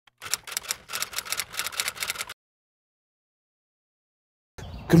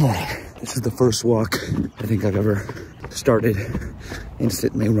Good morning. This is the first walk I think I've ever started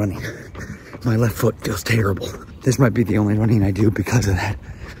instantly running. My left foot feels terrible. This might be the only running I do because of that.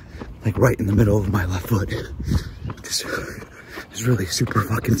 Like right in the middle of my left foot. This is really super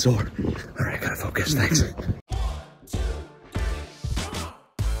fucking sore. All right, gotta focus, thanks.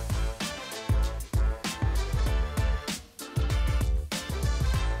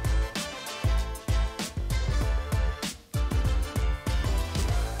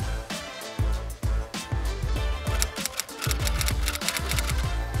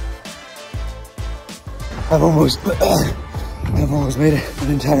 I've almost made it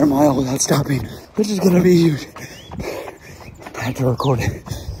an entire mile without stopping, which is gonna be huge. I have to record it.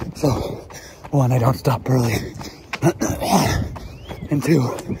 So, one, I don't stop early. And two,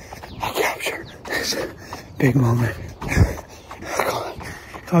 I capture this big moment.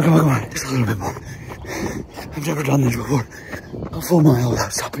 Come on. Just a little bit more. I've never done this before. A full mile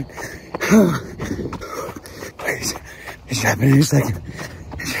without stopping. Please. It should happen any second.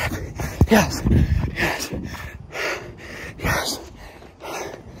 It should happen. Yes.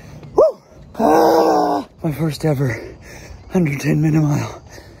 My first ever under 10-minute mile.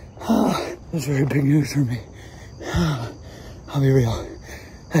 That's very big news for me. I'll be real.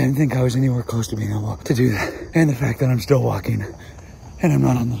 I didn't think I was anywhere close to being able to do that. And the fact that I'm still walking and I'm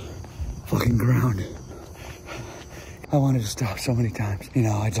not on the fucking ground. I wanted to stop so many times. You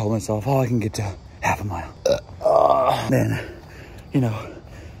know, I told myself, oh, I can get to half a mile. Then, you know,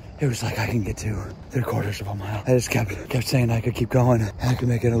 it was like I can get to 3/4 of a mile. I just kept saying I could keep going. I could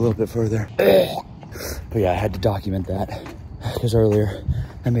make it a little bit further. But yeah, I had to document that because earlier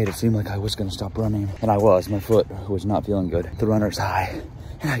I made it seem like I was gonna stop running, and I was. My foot was not feeling good. The runner's high,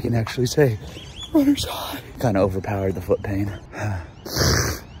 and I can actually say runner's high. Kind of overpowered the foot pain.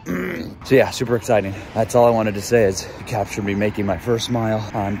 So yeah, super exciting. That's all I wanted to say is you captured me making my first mile.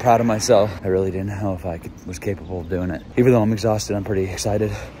 I'm proud of myself. I really didn't know if I was capable of doing it. Even though I'm exhausted, I'm pretty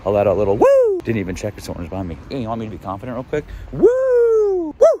excited. I let out a little woo! Didn't even check if someone was behind me. You want me to be confident real quick? Woo!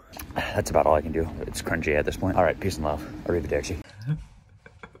 Woo! That's about all I can do. It's cringy at this point. All right, peace and love. Arrivederci.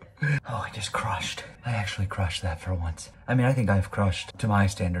 Oh, I just crushed. I actually crushed that for once. I mean, I think I've crushed, to my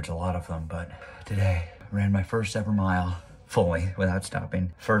standards, a lot of them, but today, ran my first ever mile fully without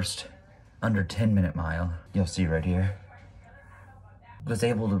stopping. First under 10-minute mile. You'll see right here. Was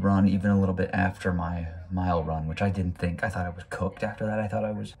able to run even a little bit after my mile run, which I didn't think. I thought I was cooked after that. I thought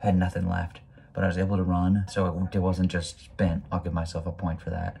I had nothing left, but I was able to run, so it wasn't just spent. I'll give myself a point for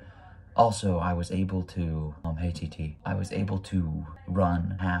that. Also, I was able to, hey TT, I was able to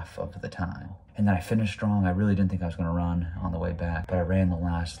run half of the time. And then I finished strong. I really didn't think I was gonna run on the way back, but I ran the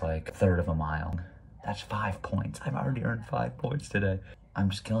last like third of a mile. That's 5 points. I've already earned 5 points today.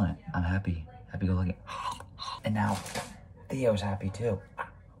 I'm just killing it. I'm happy. Happy go lucky. And now Theo's happy too.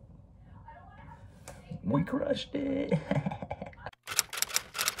 We crushed it.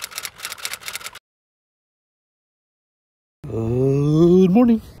 Good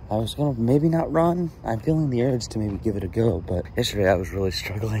morning. I was gonna maybe not run. I'm feeling the urge to maybe give it a go, but yesterday I was really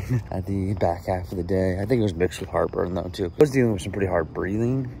struggling at the back half of the day. I think it was mixed with heartburn though too. I was dealing with some pretty hard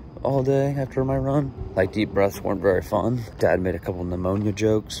breathing all day after my run. Like deep breaths weren't very fun. Dad made a couple pneumonia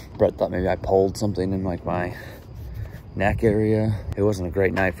jokes. Brett thought maybe I pulled something in like my neck area. It wasn't a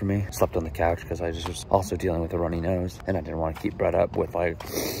great night for me. Slept on the couch because I just was also dealing with a runny nose, and I didn't want to keep Brett up with like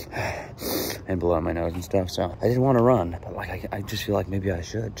and blowing my nose and stuff, so I didn't want to run, but like I just feel like maybe I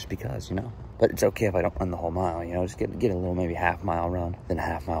should, just because, you know. But it's okay if I don't run the whole mile, you know. Just get a little maybe half-mile run, then a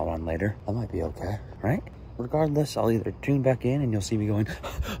half-mile run later. That might be okay, right? Regardless, I'll either tune back in and you'll see me going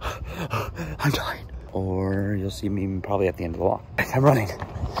I'm dying, or you'll see me probably at the end of the walk. I'm running.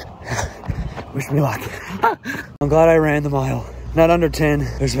 Wish me luck. I'm glad I ran the mile. Not under 10.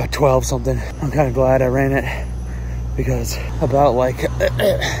 There's about 12 something. I'm kind of glad I ran it because about like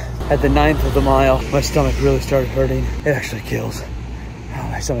at the 9th of the mile, my stomach really started hurting. It actually kills. Oh,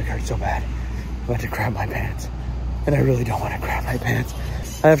 my stomach hurts so bad. I'm about to crap my pants. And I really don't want to crap my pants.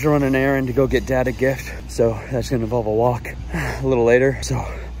 I have to run an errand to go get Dad a gift. So that's gonna involve a walk a little later. So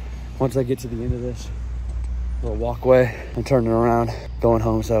once I get to the end of this little walkway, I'm turning around, going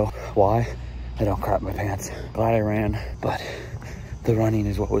home. So why? I don't crap my pants. Glad I ran, but the running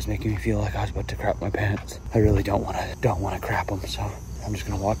is what was making me feel like I was about to crap my pants. I really don't want to crap them, so I'm just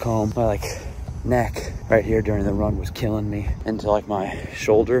gonna walk home. My like neck right here during the run was killing me, into like my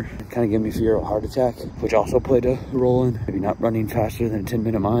shoulder. It kind of gave me fear of a heart attack, which also played a role in maybe not running faster than a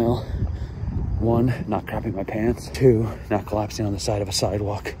 10-minute mile. 1, not crapping my pants. 2, not collapsing on the side of a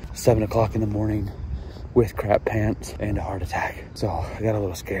sidewalk 7 o'clock in the morning with crap pants and a heart attack. So I got a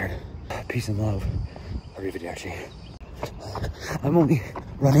little scared. Peace and love. Arrivederci. I'm only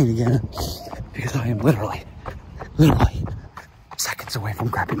running again because I am literally seconds away from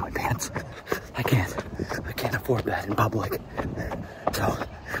crapping my pants. I can't afford that in public. So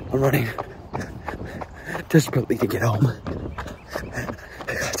I'm running desperately to get home.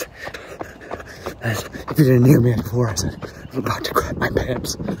 Because if you didn't hear me before, I said I'm about to crap my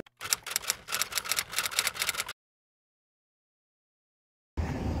pants.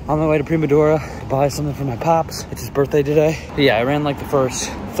 On my way to Primadora to buy something for my pops. It's his birthday today. But yeah, I ran like the first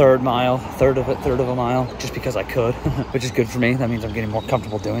third of a mile, just because I could, which is good for me. That means I'm getting more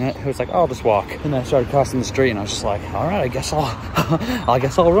comfortable doing it. It was like, oh, I'll just walk. And then I started crossing the street and I was just like, all right, I guess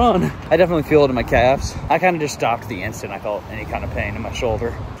I'll run. I definitely feel it in my calves. I kind of just stopped the instant I felt any kind of pain in my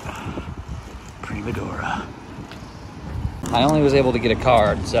shoulder. Primadora. I only was able to get a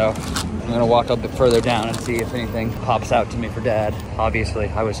card, so I'm gonna walk a bit further down and see if anything pops out to me for Dad. Obviously,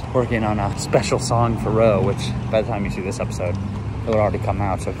 I was working on a special song for Roe, which by the time you see this episode, it would already come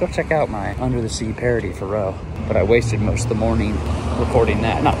out. So go check out my Under the Sea parody for Roe. But I wasted most of the morning recording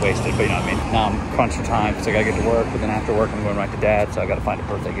that. Not wasted, but you know what I mean? Now I'm crunched for time because I gotta get to work, but then after work, I'm going right to Dad, so I gotta find a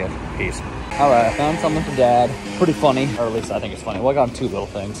birthday gift. Peace. All right, I found something for Dad. Pretty funny, or at least I think it's funny. Well, I got him two little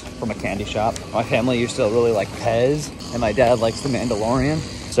things from a candy shop. My family used to really like Pez, and my dad likes the Mandalorian.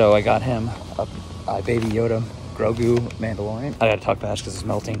 So I got him a Baby Yoda Grogu Mandalorian. I gotta talk fast because it's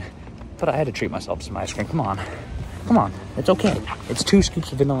melting, but I had to treat myself to some ice cream. Come on, it's okay. It's 2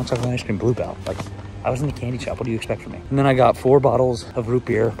 scoops of vanilla chocolate ice cream, Blue Bell. Like, I was in the candy shop, what do you expect from me? And then I got 4 bottles of root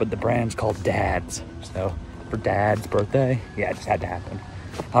beer, but the brand's called Dad's. So for Dad's birthday, yeah, it just had to happen.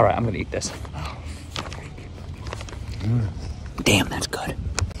 All right, I'm gonna eat this. Damn, that's good.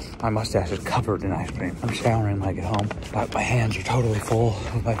 My mustache is covered in ice cream. I'm showering when I get home, but my hands are totally full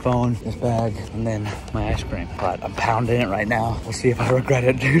with my phone, this bag, and then my ice cream. But I'm pounding it right now. We'll see if I regret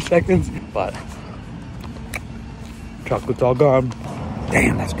it in 2 seconds, but chocolate's all gone.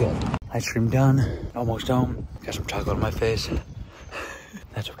 Damn, that's good. Ice cream done, almost home. Got some chocolate on my face.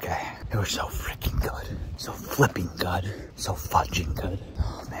 That's okay. It was so freaking good. So flipping good. So fudging good.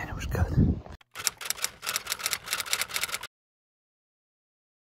 Oh man, it was good.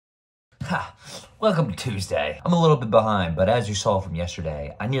 Ha! Welcome to Tuesday. I'm a little bit behind, but as you saw from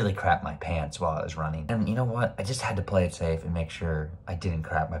yesterday, I nearly crapped my pants while I was running. And you know what? I just had to play it safe and make sure I didn't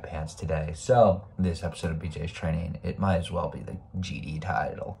crap my pants today. So, this episode of BJ's Training, it might as well be the GD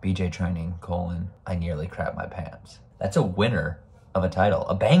title. BJ Training, I nearly crapped my pants. That's a winner of a title.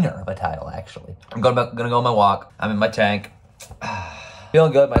 A banger of a title, actually. I'm gonna go on my walk. I'm in my tank.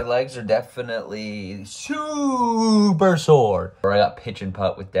 Feeling good. My legs are definitely super sore. I got pitch and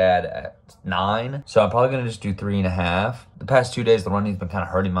putt with Dad at 9. So I'm probably going to just do 3.5. The past 2 days, the running's been kind of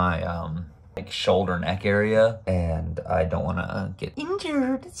hurting my like shoulder neck area. And I don't want to get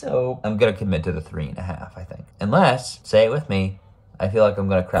injured. So I'm going to commit to the 3.5, I think. Unless, say it with me, I feel like I'm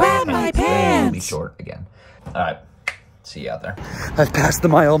going to crap my pants. Then it'll be short again. All right. See you out there. I've passed the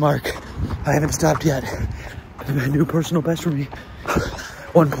mile mark. I haven't stopped yet. A new personal best for me.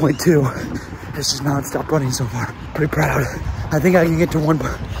 1.2. This is non-stop running so far. Pretty proud. I think I can get to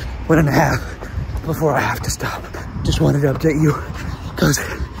 1.5 before I have to stop. Just wanted to update you because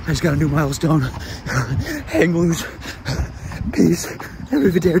I just got a new milestone. Hang loose. Peace.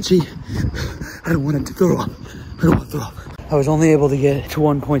 Arrivederci. I don't want to throw up. I don't want to throw up. I was only able to get to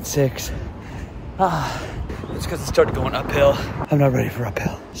 1.6. It's because it started going uphill. I'm not ready for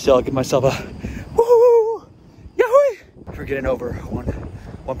uphill. Still, I'll give myself a woo, yahoo! For getting over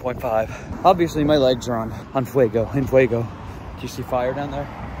 1.5. Obviously, my legs are on fuego, in fuego. Do you see fire down there?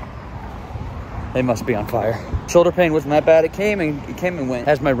 They must be on fire. Shoulder pain wasn't that bad. It came and went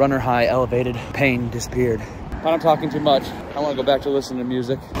as my runner high elevated. Pain disappeared. I'm not talking too much. I want to go back to listening to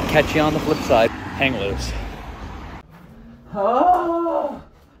music. Catch you on the flip side. Hang loose. Oh,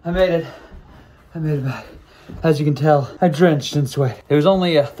 I made it. I made it back. As you can tell, I drenched in sweat. It was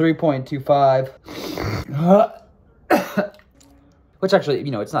only a 3.25. Which actually, you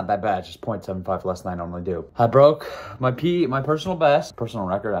know, it's not that bad. It's just 0.75 less than I normally do. I broke my personal best. Personal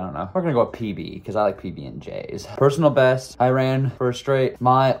record, I don't know. We're gonna go with PB, because I like PB and J's. Personal best, I ran for a straight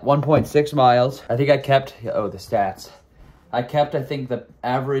 1.6 miles. I think I kept, oh, the stats. I kept, I think, the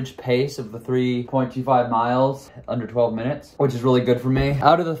average pace of the 3.25 miles under 12 minutes, which is really good for me.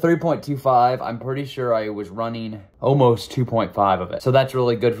 Out of the 3.25, I'm pretty sure I was running almost 2.5 of it. So that's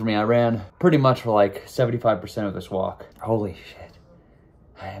really good for me. I ran pretty much for like 75% of this walk. Holy shit.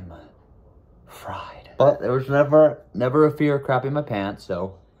 I am fried. But there was never a fear of crapping my pants,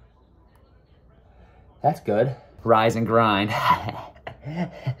 so that's good. Rise and grind.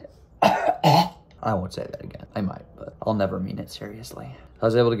 I won't say that again. I might, but I'll never mean it seriously. I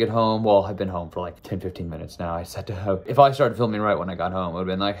was able to get home. Well, I've been home for like 10, 15 minutes now. I said to have, if I started filming right when I got home, it would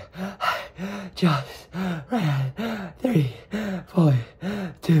have been like, just ran 3, 4,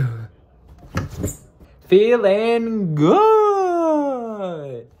 2. Feeling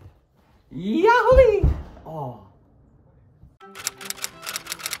good. Yahoo! Oh.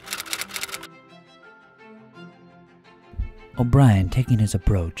 O'Brien taking his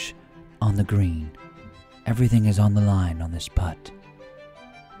approach on the green. Everything is on the line on this putt.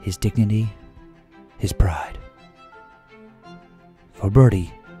 His dignity, his pride. For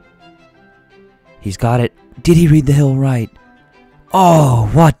birdie. He's got it. Did he read the hill right? Oh,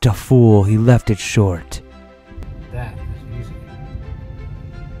 what a fool. He left it short. That is easy.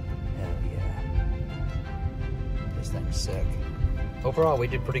 Hell yeah. This thing's sick. Overall, we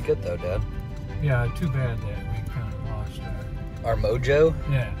did pretty good though, Dad. Yeah, too bad that we kind of lost Our mojo?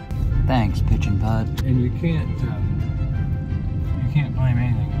 yeah. Thanks, pitch and putt. And you can't blame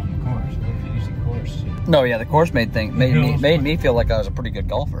anything on the course. It was an easy course. No, yeah, the course made me feel like I was a pretty good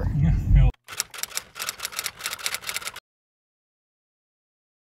golfer.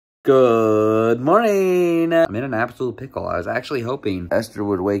 Good morning. I'm in an absolute pickle. I was actually hoping Esther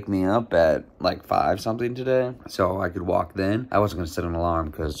would wake me up at like 5 something today so I could walk then. I wasn't going to set an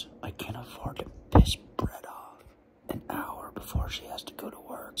alarm because I can't afford to piss Brett off an hour before she has to go to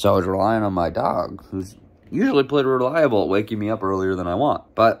work. So I was relying on my dog, who's usually pretty reliable at waking me up earlier than I want.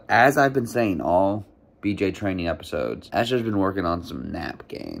 But as I've been saying all BJ training episodes, Esther's been working on some nap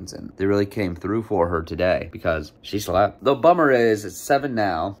gains, and they really came through for her today because she slept. The bummer is it's 7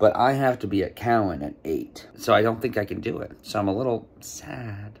 now, but I have to be at Cowan at 8, so I don't think I can do it. So I'm a little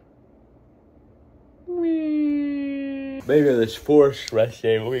sad. Maybe this forced rest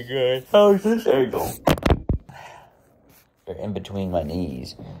day will be good. How's this angle? They're in between my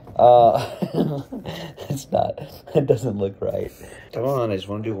knees. It's not. It doesn't look right. Come on, I just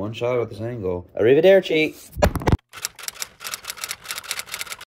want to do one shot with this angle. Arrivederci.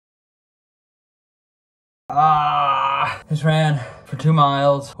 Just ran for 2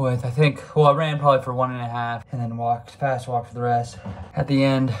 miles with, I ran probably for 1.5 and then fast walked for the rest. At the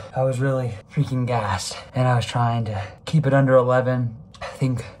end, I was really freaking gassed and I was trying to keep it under 11. I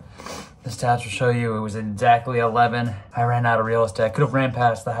think the stats will show you it was exactly 11. I ran out of real estate. I could have ran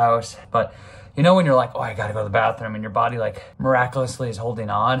past the house, but you know when you're like, oh, I gotta go to the bathroom, and your body like miraculously is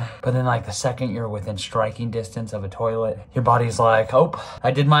holding on, but then like the second you're within striking distance of a toilet, your body's like, oh, I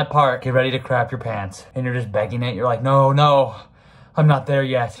did my part. Get ready to crap your pants. And you're just begging it. You're like, no, I'm not there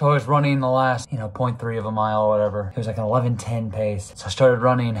yet. So I was running the last, 0.3 of a mile or whatever. It was like an 11:10 pace. So I started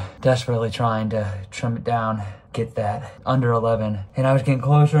running, desperately trying to trim it down, get that under 11. And I was getting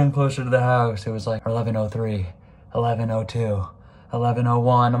closer and closer to the house. It was like 11:03, 11:02.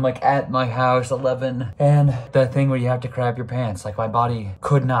 11:01. I'm like at my house, 11. And that thing where you have to crap your pants, like my body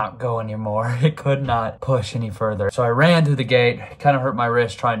could not go anymore. It could not push any further. So I ran through the gate, kind of hurt my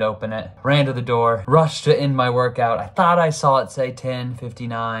wrist trying to open it. Ran to the door, rushed to end my workout. I thought I saw it say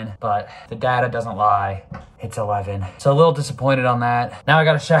 10:59, but the data doesn't lie. It's 11. So a little disappointed on that. Now I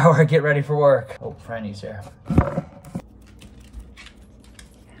gotta shower, get ready for work. Oh, Franny's here.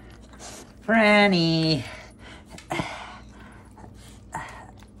 Franny.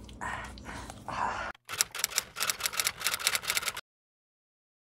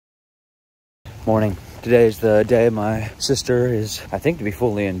 Morning. Today is the day my sister is, I think, to be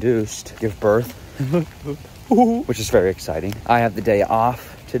fully induced to give birth, which is very exciting. I have the day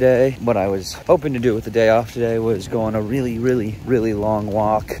off today. What I was hoping to do with the day off today was go on a really long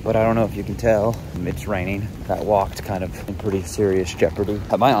walk, but I don't know if you can tell, it's raining. That walk's kind of in pretty serious jeopardy.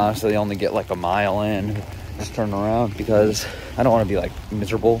 I might honestly only get like a mile in, just turn around, because I don't want to be like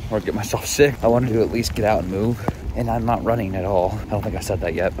miserable or get myself sick. I wanted to at least get out and move. And I'm not running at all. I don't think I said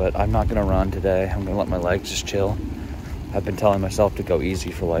that yet, but I'm not gonna run today. I'm gonna let my legs just chill. I've been telling myself to go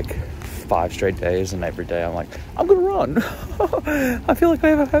easy for like 5 straight days, and every day I'm like, I'm gonna run. I feel like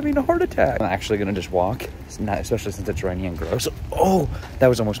I'm having a heart attack. I'm actually gonna just walk, especially since it's rainy and gross. Oh, that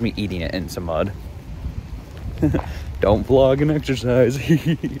was almost me eating it in some mud. Don't vlog and exercise.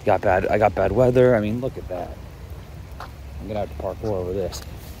 I got bad weather. I mean, look at that. I'm gonna have to parkour over this.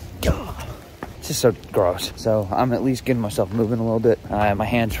 It's just so gross. So I'm at least getting myself moving a little bit. My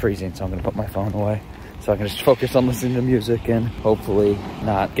hand's freezing, so I'm gonna put my phone away so I can just focus on listening to music and hopefully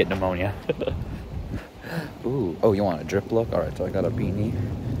not get pneumonia. Ooh, oh, you want a drip look? All right, so I got a beanie,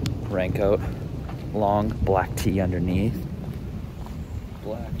 raincoat, long black tee underneath.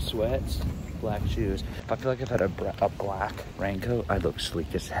 black sweats, black shoes. If I feel like I've had a black raincoat, I look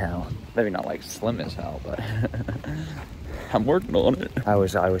sleek as hell. Maybe not like slim as hell, but I'm working on it. I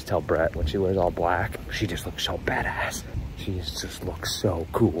always tell Brett when she wears all black, she just looks so badass. She just looks so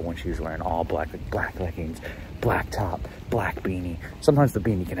cool when she's wearing all black, like black leggings, black top, black beanie. Sometimes the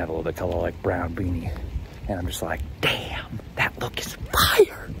beanie can have a little bit of color, like brown beanie. And I'm just like, damn, that look is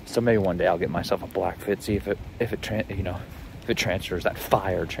fire. So maybe one day I'll get myself a black fit, see if it transfers, that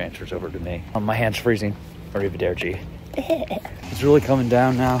fire transfers over to me. My hand's freezing. Arrivederci. It's really coming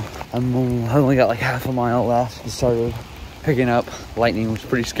down now. I've only got like half a mile left. It started picking up. Lightning was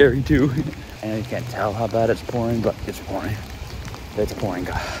pretty scary too. And you can't tell how bad it's pouring, but it's pouring. It's pouring,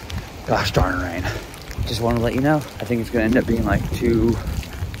 gosh darn rain. Just want to let you know, I think it's gonna end up being like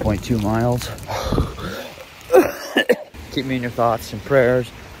 2.2 miles. Keep me in your thoughts and prayers.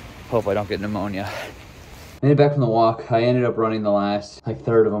 Hope I don't get pneumonia. Made it back from the walk. I ended up running the last like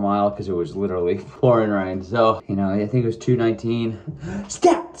third of a mile because it was literally pouring rain. So, you know, I think it was 2:19.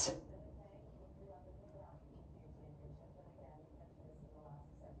 Stats!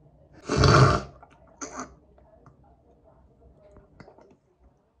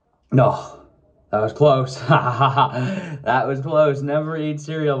 No, that was close. That was close. Never eat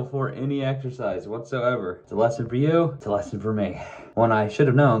cereal before any exercise whatsoever. It's a lesson for you. It's a lesson for me. One I should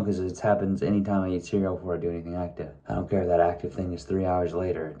have known because it happens anytime I eat cereal before I do anything active. I don't care if that active thing is 3 hours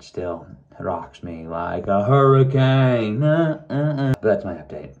later. It still rocks me like a hurricane. But that's my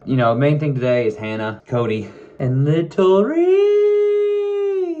update. You know, main thing today is Hannah, Cody, and Little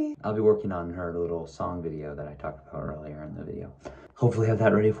Ree. I'll be working on her little song video that I talked about earlier in the video. Hopefully have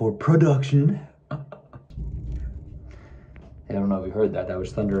that ready for production. I don't know if you heard that. That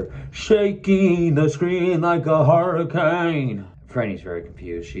was thunder shaking the screen like a hurricane. Franny's very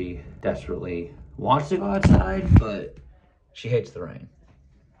confused. She desperately wants to go outside, but she hates the rain.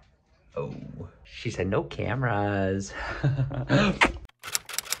 Oh, she said no cameras.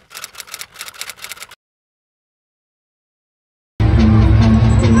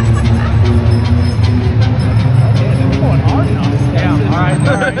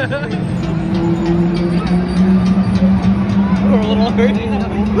 We're a little hurry.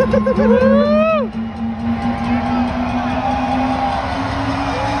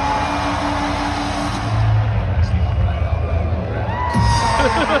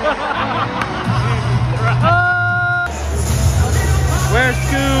 Where's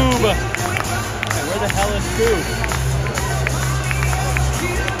Scoob? Where the hell is Scoob?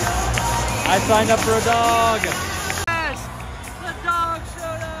 I signed up for a dog. Yes! The dog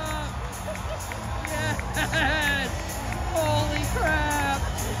showed up! Yes! Holy crap!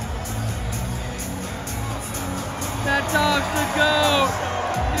 That dog's the goat!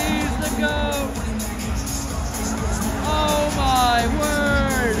 He's the goat! Oh my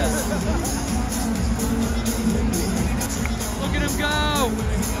word! Look at him go!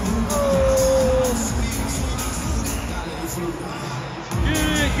 Oh. Get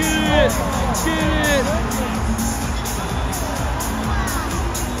it! Get it! Get it!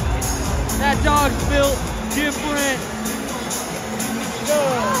 That dog's built different. Go!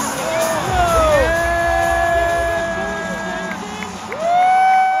 Go! Yeah!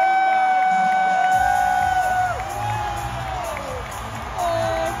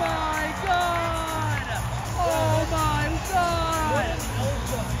 Oh my God! Oh my God!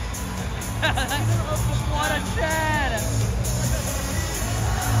 What a Chad!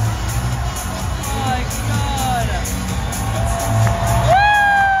 My God!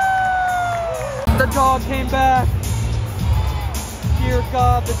 The dog came back. Dear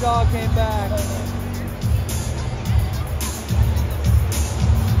God, the dog came back.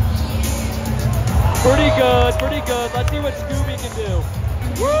 Pretty good, pretty good. Let's see what Scooby can do.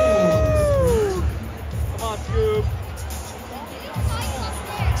 Woo! Come on, Scoob.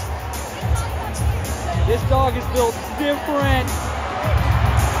 This dog is built different.